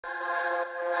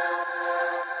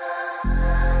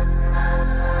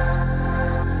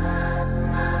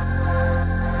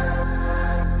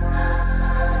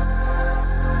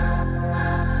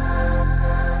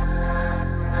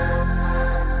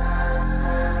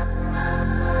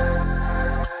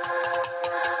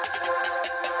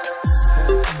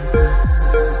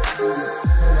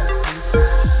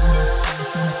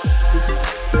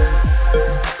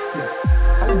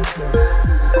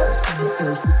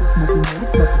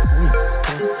sleep.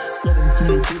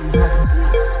 17 days, nothing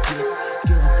big.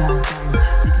 Get up on time,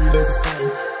 take it as a sign.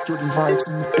 Dirty vibes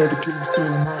in the air, the game's still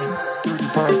mine. Dirty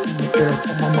vibes in the air,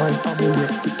 on my mind, I'm aware.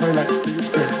 Take my life, play it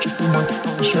fair. Just a month, I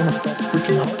was trying to stop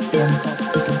freaking out. Yeah, I'm stop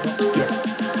freaking drops, yeah.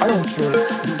 I don't care.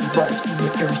 Dirty vibes in the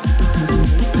air, super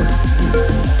smooth, make never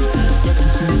sleep.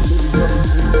 17 days,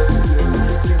 nothing big.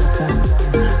 Get up on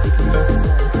time, take it as a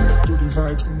sign. Dirty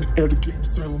vibes in the air, the game's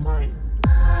still mine.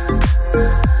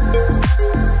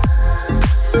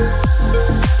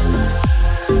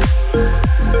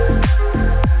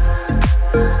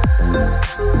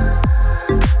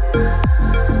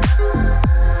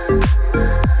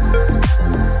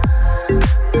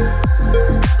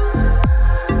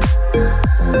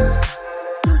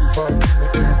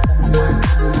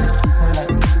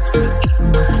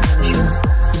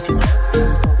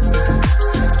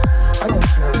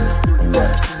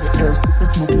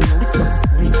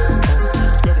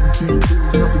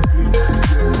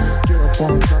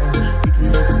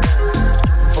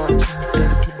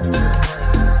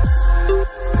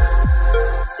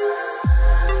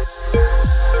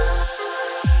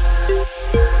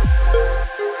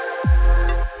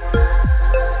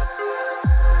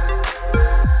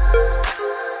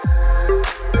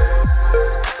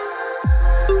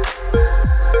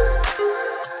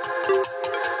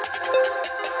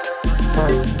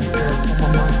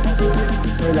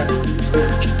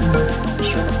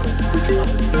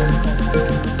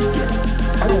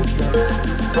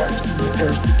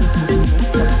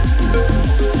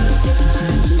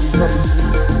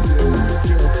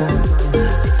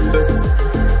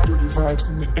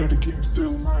 In the air, the game's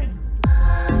still mine.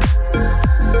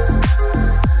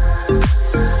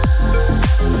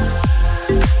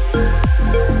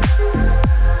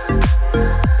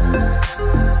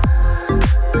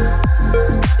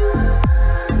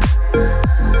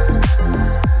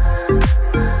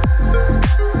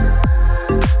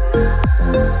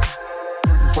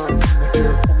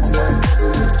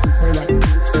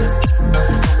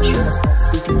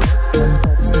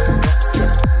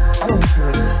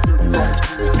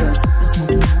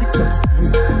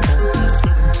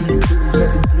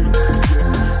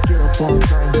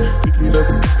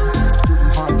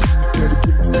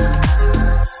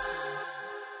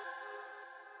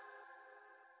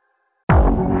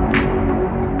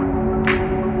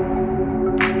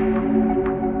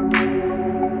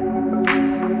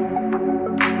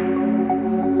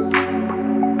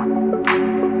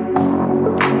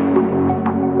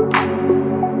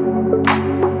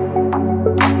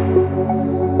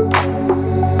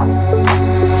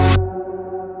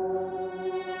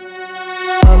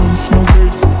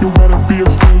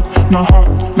 Not hot,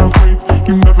 not great,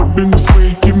 you've never been this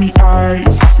way. Give me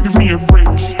eyes, give me a break.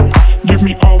 Give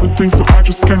me all the things so I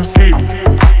just can't escape.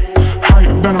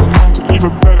 Higher than a mountain,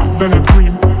 even better than a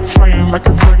dream. Flying like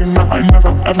a dragon that I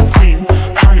never ever seen.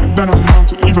 Higher than a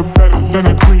mountain, even better than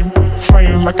a dream.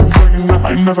 Flying like a dragon that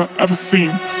I never ever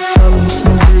seen. Balance,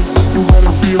 no ways, you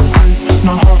better be afraid.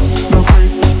 Not hot, not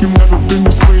great, you've never been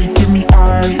this way. Give me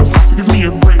eyes, give me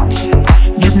a break.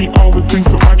 Give me all the things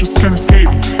so I just can't escape.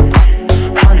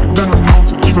 Higher than a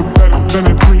mountain, even better than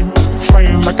a dream.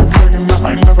 Flying like a dragon that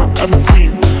I never ever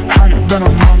seen. Higher than a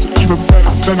mountain, even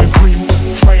better than a dream.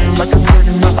 Flying like a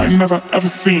dragon that I never ever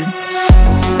seen.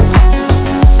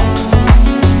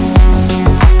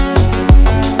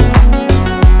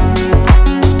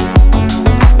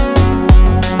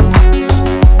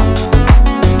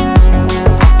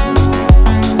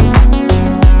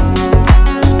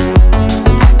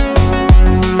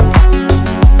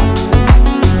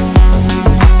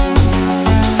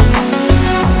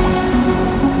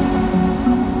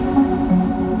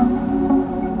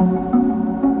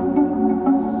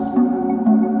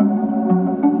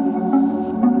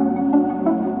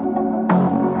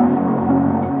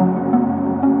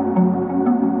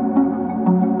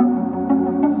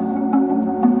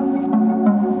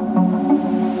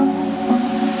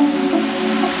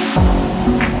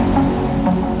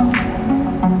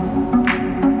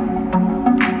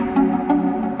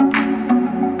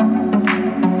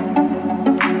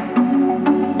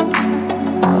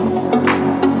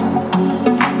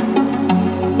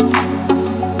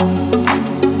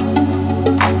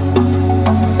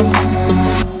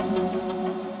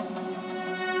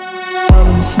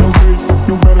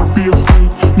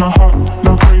 Not hot,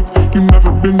 not great, you've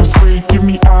never been this way. Give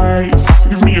me eyes,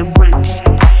 give me a break.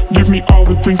 Give me all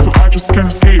the things so I just can't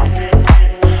escape.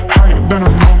 Higher than a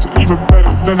mountain, even better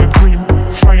than a dream.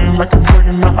 Flying like a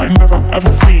dragon that I never ever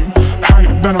seen.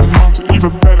 Higher than a mountain,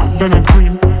 even better than a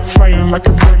dream. Flying like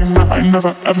a dragon that I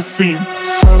never ever seen.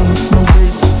 Balance, no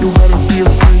ways, you better be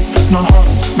afraid. Not hot,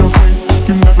 not great,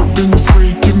 you never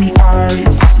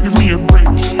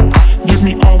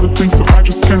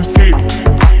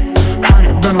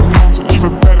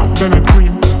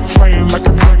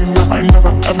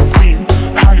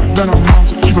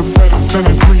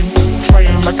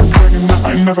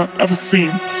never ever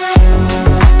seen.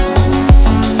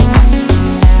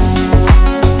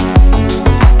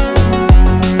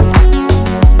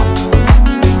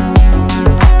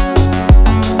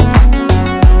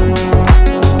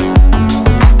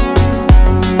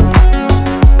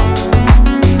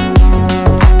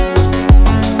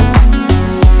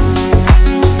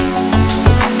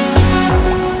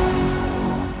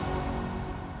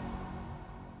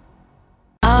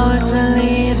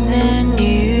 Believed in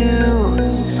you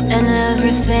and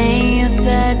everything you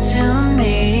said to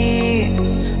me,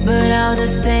 but all the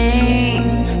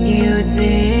things you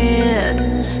did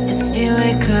is still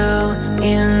echo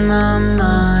in my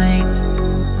mind.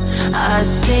 I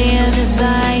stayed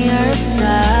by your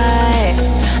side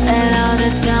at all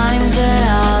the times, at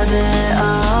all the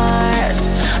hours.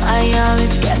 I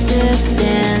always kept this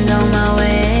stand on my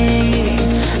way.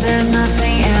 There's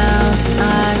nothing else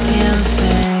I can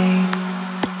say.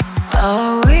 I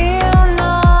will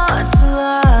not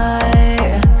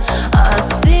lie, I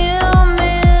still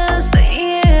miss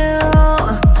you.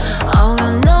 I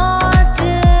will not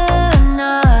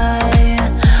deny,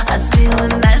 I still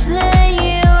imagine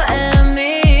you and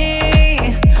me.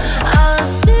 I'll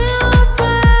still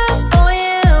pray for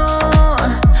you.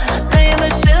 Maybe I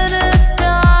should've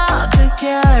stopped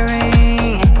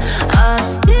caring. I'll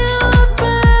still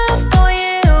pray for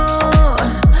you.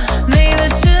 Maybe I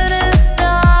should've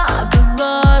stopped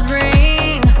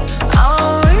bothering. I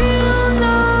will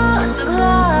not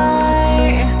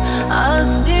lie, I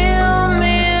still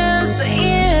miss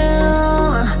you.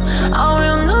 I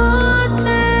will not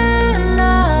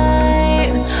deny,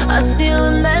 I still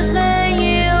imagine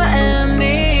you and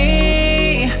me.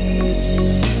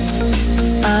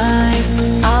 I've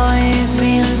always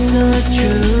been so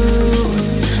true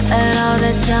at all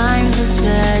the times I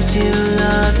said you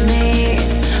loved me.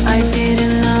 I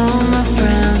didn't know my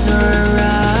friends were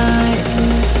right.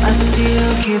 I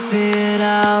still keep it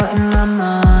out in my mind.